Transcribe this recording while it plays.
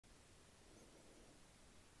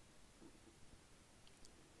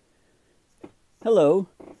Hello,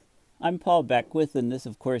 I'm Paul Beckwith, and this,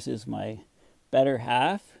 of course, is my better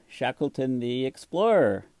half, Shackleton the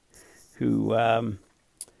Explorer, who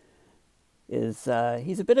he's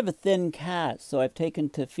a bit of a thin cat, so I've taken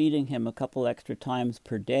to feeding him a couple extra times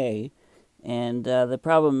per day. And the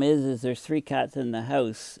problem is there's 3 cats in the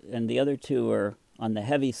house, and the other 2 are on the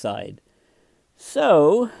heavy side.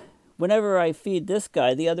 So, whenever I feed this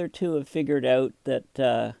guy, the other 2 have figured out that,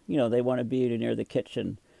 they want to be near the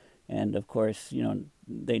kitchen. And of course,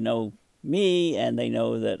 they know me and they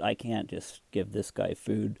know that I can't just give this guy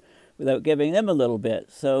food without giving them a little bit.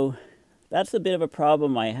 So that's a bit of a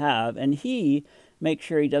problem I have. And he makes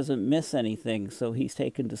sure he doesn't miss anything. So he's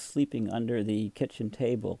taken to sleeping under the kitchen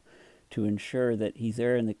table to ensure that he's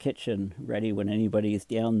there in the kitchen ready when anybody is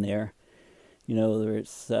down there. Whether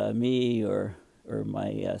it's me or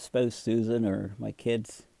my spouse Susan or my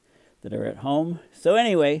kids that are at home. So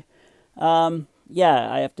anyway,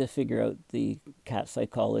 yeah, I have to figure out the cat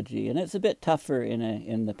psychology, and it's a bit tougher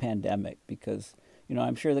in the pandemic because,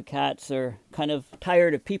 I'm sure the cats are kind of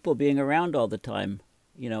tired of people being around all the time,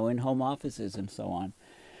 in home offices and so on.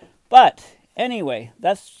 But anyway,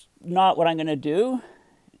 that's not what I'm going to do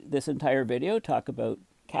this entire video, talk about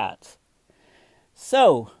cats.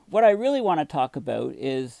 So what I really want to talk about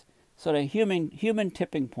is sort of human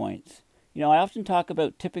tipping points. I often talk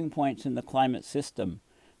about tipping points in the climate system,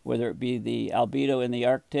 whether it be the albedo in the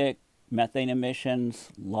Arctic, methane emissions,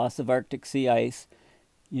 loss of Arctic sea ice,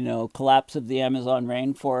 collapse of the Amazon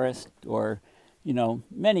rainforest, or,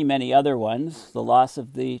 many, many other ones, the loss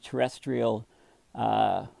of the terrestrial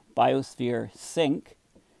biosphere sink,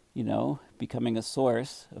 becoming a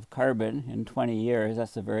source of carbon in 20 years.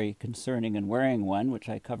 That's a very concerning and worrying one, which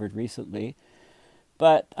I covered recently.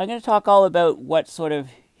 But I'm going to talk all about what sort of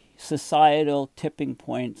societal tipping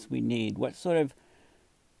points we need, what sort of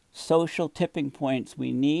social tipping points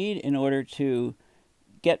we need in order to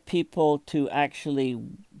get people to actually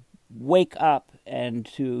wake up and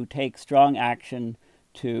to take strong action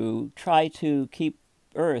to try to keep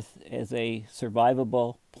Earth as a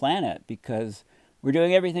survivable planet, because we're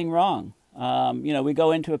doing everything wrong. We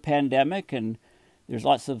go into a pandemic and there's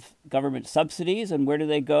lots of government subsidies, and where do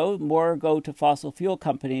they go? More go to fossil fuel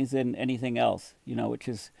companies than anything else,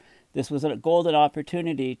 this was a golden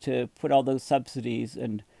opportunity to put all those subsidies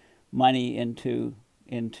and money into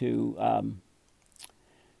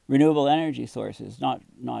renewable energy sources, not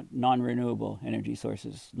non-renewable energy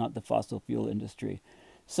sources, not the fossil fuel industry.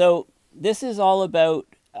 So this is all about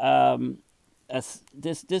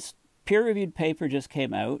this peer-reviewed paper just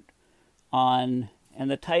came out and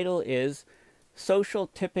the title is Social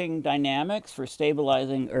Tipping Dynamics for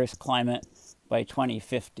Stabilizing Earth's Climate by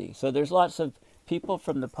 2050. So there's lots of people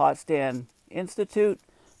from the Potsdam Institute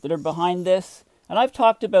that are behind this. And I've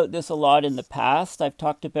talked about this a lot in the past. I've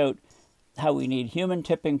talked about how we need human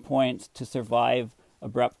tipping points to survive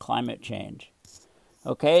abrupt climate change.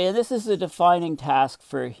 Okay, and this is the defining task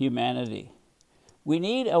for humanity. We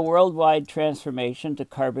need a worldwide transformation to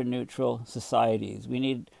carbon neutral societies. We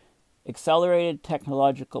need accelerated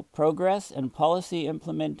technological progress and policy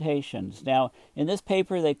implementations. Now, in this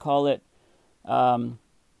paper, they call it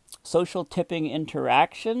social tipping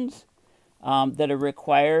interactions that are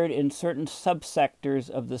required in certain subsectors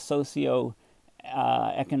of the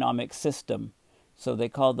socio-economic system. So they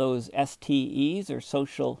call those STEs, or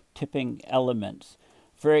social tipping elements.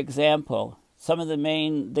 For example,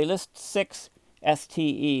 they list 6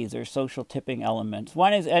 STEs, or social tipping elements.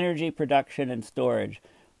 One is energy production and storage.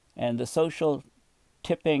 And the social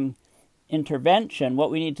tipping intervention,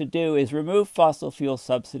 what we need to do is remove fossil fuel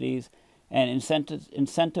subsidies and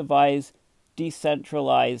incentivize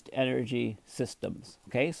decentralized energy systems.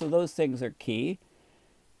 Okay, so those things are key.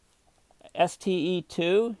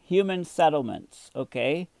 STE2, human settlements.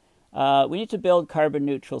 Okay, we need to build carbon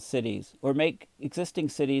neutral cities, or make existing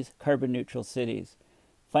cities carbon neutral cities.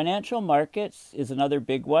 Financial markets is another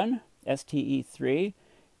big one, STE3.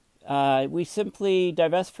 We simply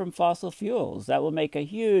divest from fossil fuels. That will make a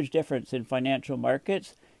huge difference in financial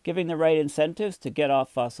markets, giving the right incentives to get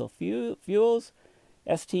off fossil fuels.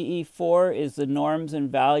 STE4 is the norms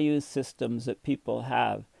and values systems that people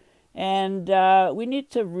have. And we need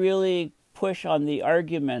to really push on the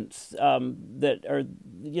arguments that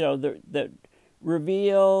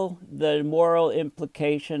reveal the moral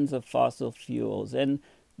implications of fossil fuels. And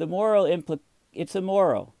the it's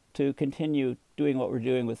immoral to continue doing what we're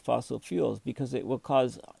doing with fossil fuels, because it will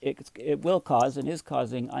cause and is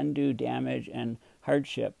causing undue damage and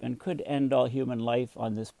hardship, and could end all human life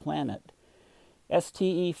on this planet.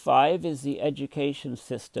 STE5 is the education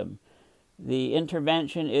system. The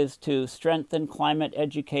intervention is to strengthen climate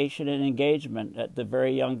education and engagement at the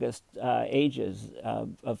very youngest ages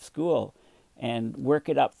of school, and work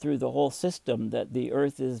it up through the whole system that the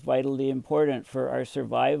Earth is vitally important for our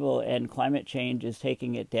survival, and climate change is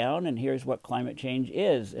taking it down, and here's what climate change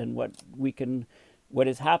is and what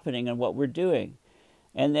is happening and what we're doing.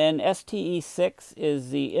 And then STE6 is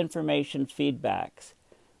the information feedbacks.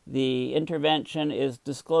 The intervention is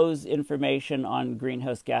disclose information on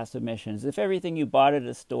greenhouse gas emissions. If everything you bought at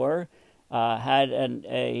a store had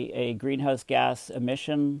a greenhouse gas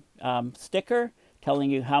emission sticker telling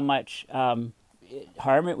you how much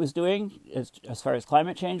harm it was doing as far as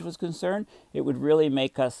climate change was concerned, it would really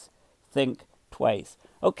make us think twice.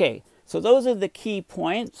 Okay, so those are the key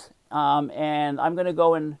points, and I'm going to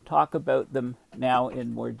go and talk about them now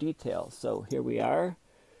in more detail. So here we are.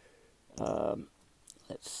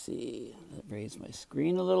 Let's see, raise my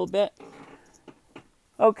screen a little bit.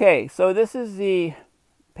 Okay, so this is the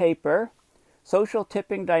paper, Social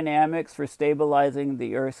Tipping Dynamics for Stabilizing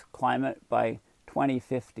the Earth's Climate by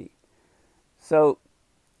 2050. So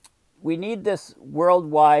we need this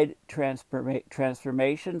worldwide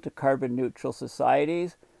transformation to carbon neutral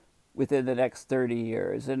societies within the next 30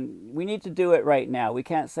 years. And we need to do it right now. We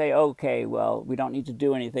can't say, okay, well, we don't need to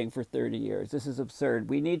do anything for 30 years. This is absurd.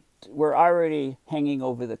 We're already hanging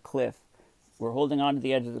over the cliff. We're holding on to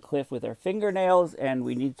the edge of the cliff with our fingernails, and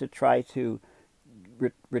we need to try to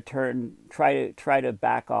try to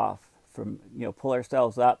back off from, pull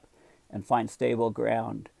ourselves up and find stable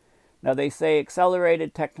ground. Now, they say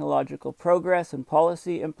accelerated technological progress and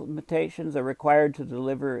policy implementations are required to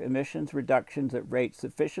deliver emissions reductions at rates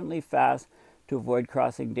sufficiently fast to avoid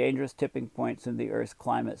crossing dangerous tipping points in the Earth's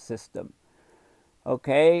climate system.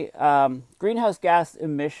 Okay, greenhouse gas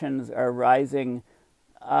emissions are rising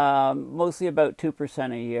mostly about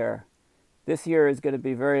 2% a year. This year is going to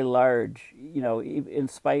be very large, in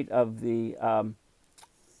spite of the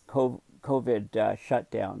COVID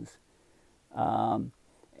shutdowns.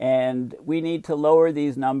 And we need to lower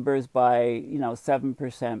these numbers by,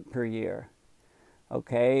 7% per year.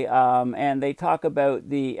 Okay, and they talk about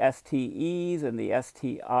the STEs and the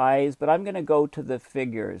STIs, but I'm going to go to the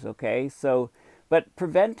figures, okay? But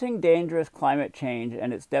preventing dangerous climate change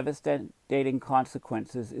and its devastating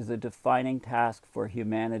consequences is a defining task for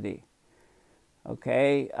humanity.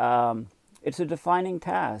 Okay, it's a defining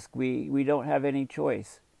task. We don't have any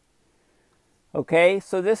choice. Okay,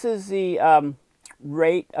 so this is the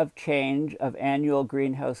rate of change of annual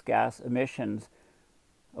greenhouse gas emissions.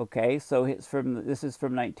 Okay, so this is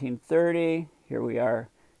from 1930. Here we are,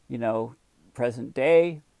 present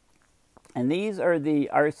day. And these are the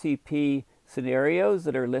RCP scenarios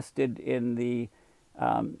that are listed in the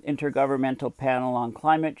Intergovernmental Panel on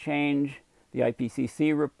Climate Change, the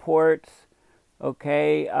IPCC reports.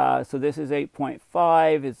 Okay, so this is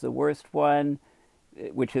 8.5 is the worst one,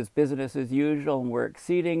 which is business as usual, and we're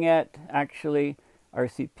exceeding it, actually.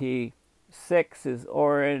 RCP 6 is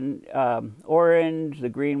orange, the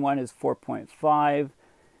green one is 4.5,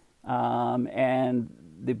 and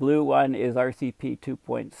the blue one is RCP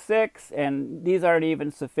 2.6, and these aren't even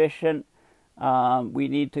sufficient. We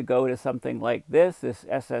need to go to something like this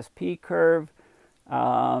SSP curve,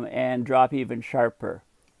 and drop even sharper.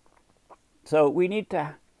 So we need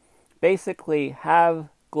to basically have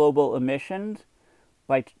global emissions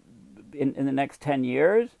in the next 10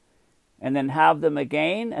 years, and then have them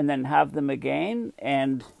again, and then have them again.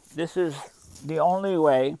 And this is the only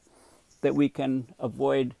way that we can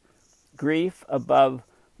avoid grief above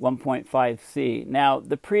 1.5 C. Now,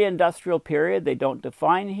 the pre-industrial period, they don't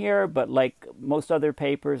define here, but like most other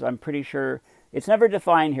papers, I'm pretty sure it's never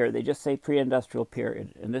defined here. They just say pre-industrial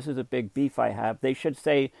period. And this is a big beef I have. They should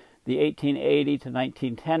say the 1880 to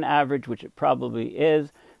 1910 average, which it probably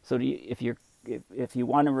is. So if you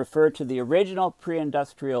want to refer to the original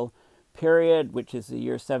pre-industrial period, which is the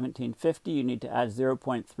year 1750, you need to add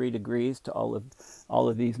 0.3 degrees to all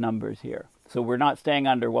of these numbers here. So we're not staying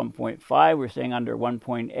under 1.5, we're staying under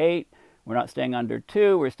 1.8, we're not staying under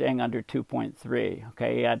 2, we're staying under 2.3,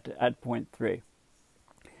 okay, add 0.3.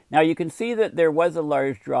 Now you can see that there was a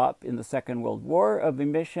large drop in the Second World War of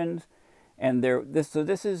emissions, and so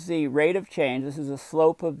this is the rate of change, this is the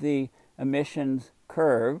slope of the emissions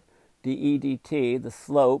curve, dE dt, the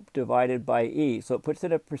slope divided by E. So it puts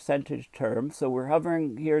it in percentage terms. So we're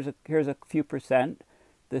hovering, here's a few percent.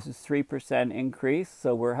 This is 3% increase.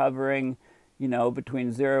 So we're hovering,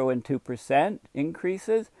 between 0 and 2%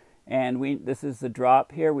 increases. And this is the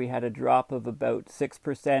drop here. We had a drop of about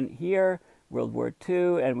 6% here, World War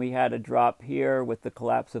II, and we had a drop here with the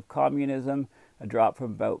collapse of communism, a drop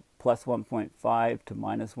from about plus 1.5 to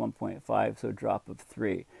minus 1.5, so a drop of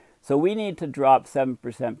 3. So we need to drop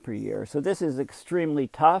 7% per year. So this is extremely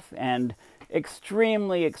tough and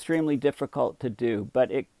extremely, extremely difficult to do.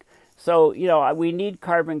 So, you know, we need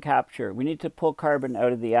carbon capture. We need to pull carbon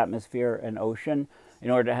out of the atmosphere and ocean in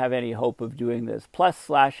order to have any hope of doing this, plus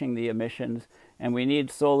slashing the emissions. And we need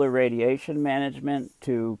solar radiation management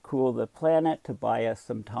to cool the planet, to buy us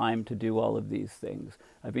some time to do all of these things.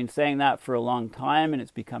 I've been saying that for a long time, and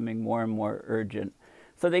it's becoming more and more urgent.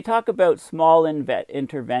 So they talk about small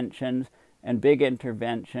interventions and big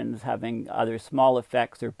interventions having either small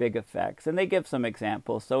effects or big effects. And they give some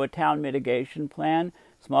examples. So a town mitigation plan,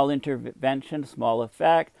 small intervention, small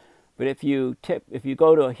effect. But if you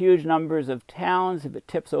go to huge numbers of towns, if it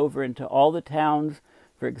tips over into all the towns,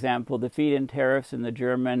 for example, the feed-in tariffs in the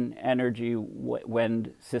German energy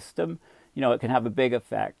Wende system, you know, it can have a big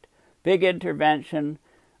effect. Big intervention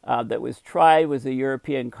that was tried was the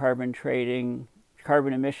European carbon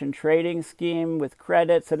emission trading scheme with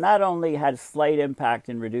credits, and that only had slight impact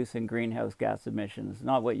in reducing greenhouse gas emissions,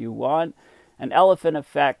 not what you want. An elephant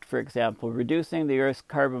effect, for example, reducing the Earth's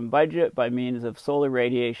carbon budget by means of solar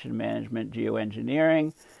radiation management,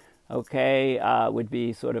 geoengineering, okay, would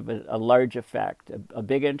be sort of a large effect, a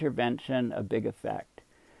big intervention, a big effect.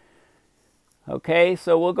 Okay,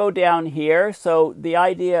 so we'll go down here. So the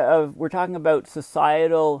idea of, we're talking about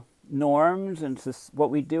societal norms and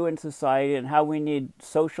what we do in society and how we need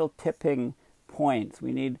social tipping points.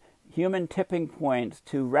 We need human tipping points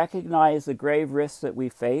to recognize the grave risks that we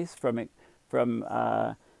face from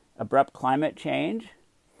abrupt climate change,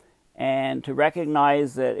 and to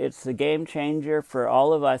recognize that it's a game changer for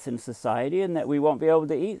all of us in society, and that we won't be able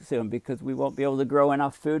to eat soon because we won't be able to grow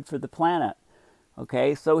enough food for the planet.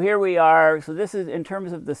 Okay, so here we are. So this is in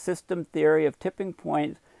terms of the system theory of tipping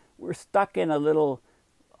points. We're stuck in a little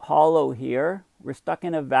hollow here. We're stuck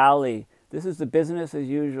in a valley. This is the business as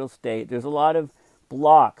usual state. There's a lot of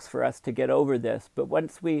blocks for us to get over this, but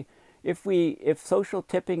if social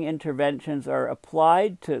tipping interventions are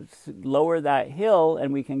applied to lower that hill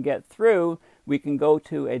and we can get through, we can go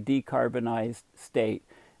to a decarbonized state.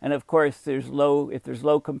 And of course, if there's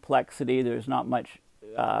low complexity, there's not much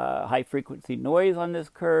high frequency noise on this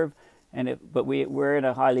curve. But we're in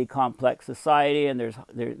a highly complex society, and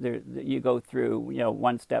you go through, you know,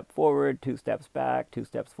 1 step forward, 2 steps back, 2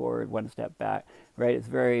 steps forward, 1 step back, right? It's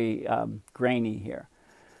very grainy here.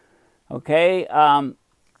 Okay.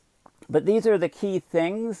 But these are the key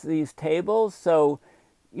things, these tables. So,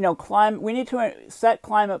 you know, we need to set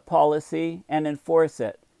climate policy and enforce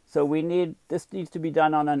it. So this needs to be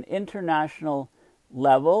done on an international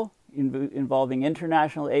level, involving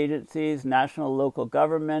international agencies, national, local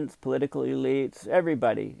governments, political elites,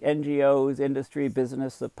 everybody, NGOs, industry,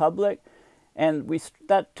 business, the public, and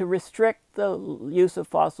to restrict the use of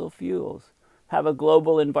fossil fuels, have a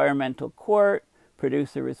global environmental court,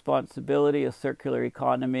 produce a responsibility, a circular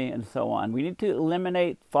economy, and so on. We need to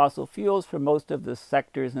eliminate fossil fuels from most of the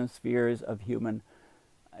sectors and spheres of human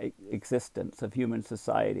existence, of human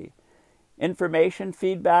society. Information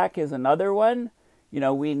feedback is another one. You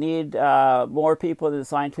know, we need more people in the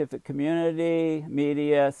scientific community,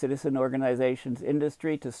 media, citizen organizations,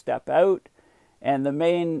 industry to step out. And the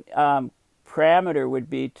main parameter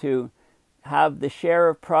would be to have the share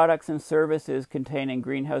of products and services containing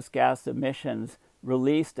greenhouse gas emissions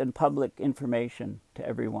released and public information to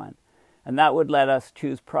everyone. And that would let us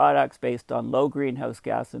choose products based on low greenhouse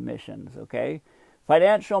gas emissions, okay?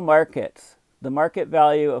 Financial markets, the market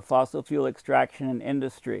value of fossil fuel extraction and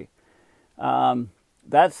industry.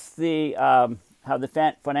 That's how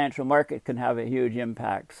the financial market can have a huge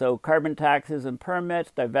impact. So carbon taxes and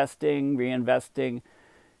permits, divesting, reinvesting,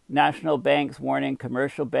 national banks warning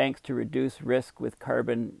commercial banks to reduce risk with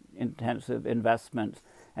carbon-intensive investments.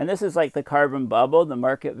 And this is like the carbon bubble, the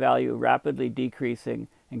market value rapidly decreasing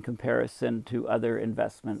in comparison to other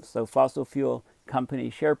investments. So fossil fuel company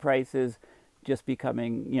share prices just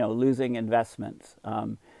becoming, you know, losing investments.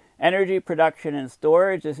 Energy production and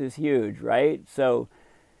storage, this is huge, right? So,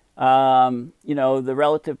 you know, the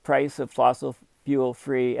relative price of fossil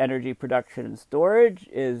fuel-free energy production and storage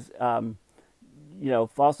is, you know,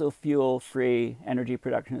 fossil fuel-free energy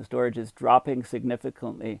production and storage is dropping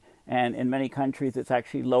significantly. And in many countries, it's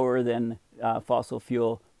actually lower than fossil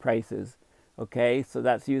fuel prices. Okay, so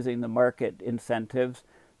that's using the market incentives.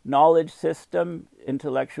 Knowledge system,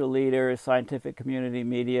 intellectual leaders, scientific community,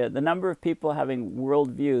 media, the number of people having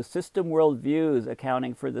worldviews, system worldviews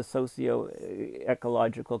accounting for the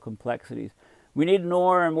socio-ecological complexities. We need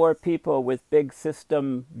more and more people with big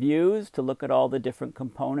system views to look at all the different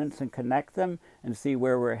components and connect them and see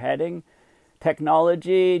where we're heading.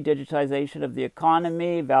 Technology, digitization of the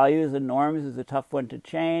economy, values and norms is a tough one to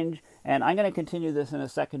change. And I'm going to continue this in a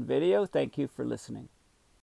second video. Thank you for listening.